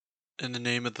In the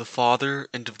name of the Father,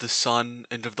 and of the Son,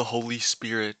 and of the Holy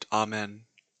Spirit. Amen.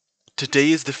 Today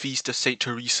is the feast of Saint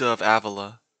Teresa of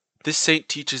Avila. This saint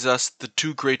teaches us the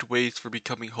two great ways for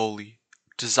becoming holy,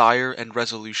 desire and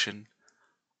resolution.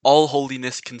 All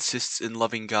holiness consists in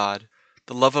loving God.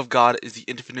 The love of God is the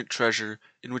infinite treasure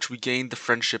in which we gain the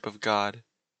friendship of God.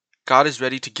 God is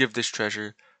ready to give this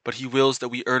treasure, but he wills that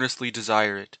we earnestly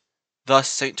desire it. Thus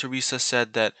Saint Teresa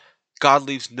said that God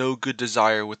leaves no good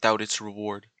desire without its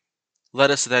reward. Let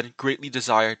us then greatly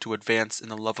desire to advance in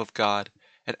the love of God,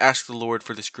 and ask the Lord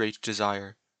for this great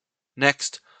desire.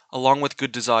 Next, along with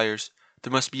good desires,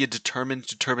 there must be a determined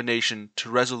determination to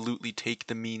resolutely take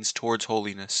the means towards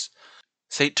holiness.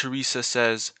 Saint Teresa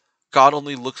says, God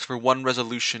only looks for one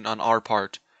resolution on our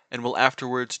part, and will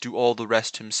afterwards do all the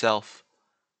rest himself.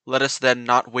 Let us then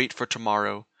not wait for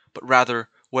tomorrow, but rather,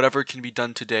 whatever can be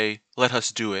done today, let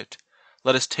us do it.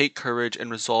 Let us take courage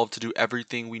and resolve to do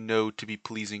everything we know to be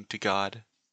pleasing to God.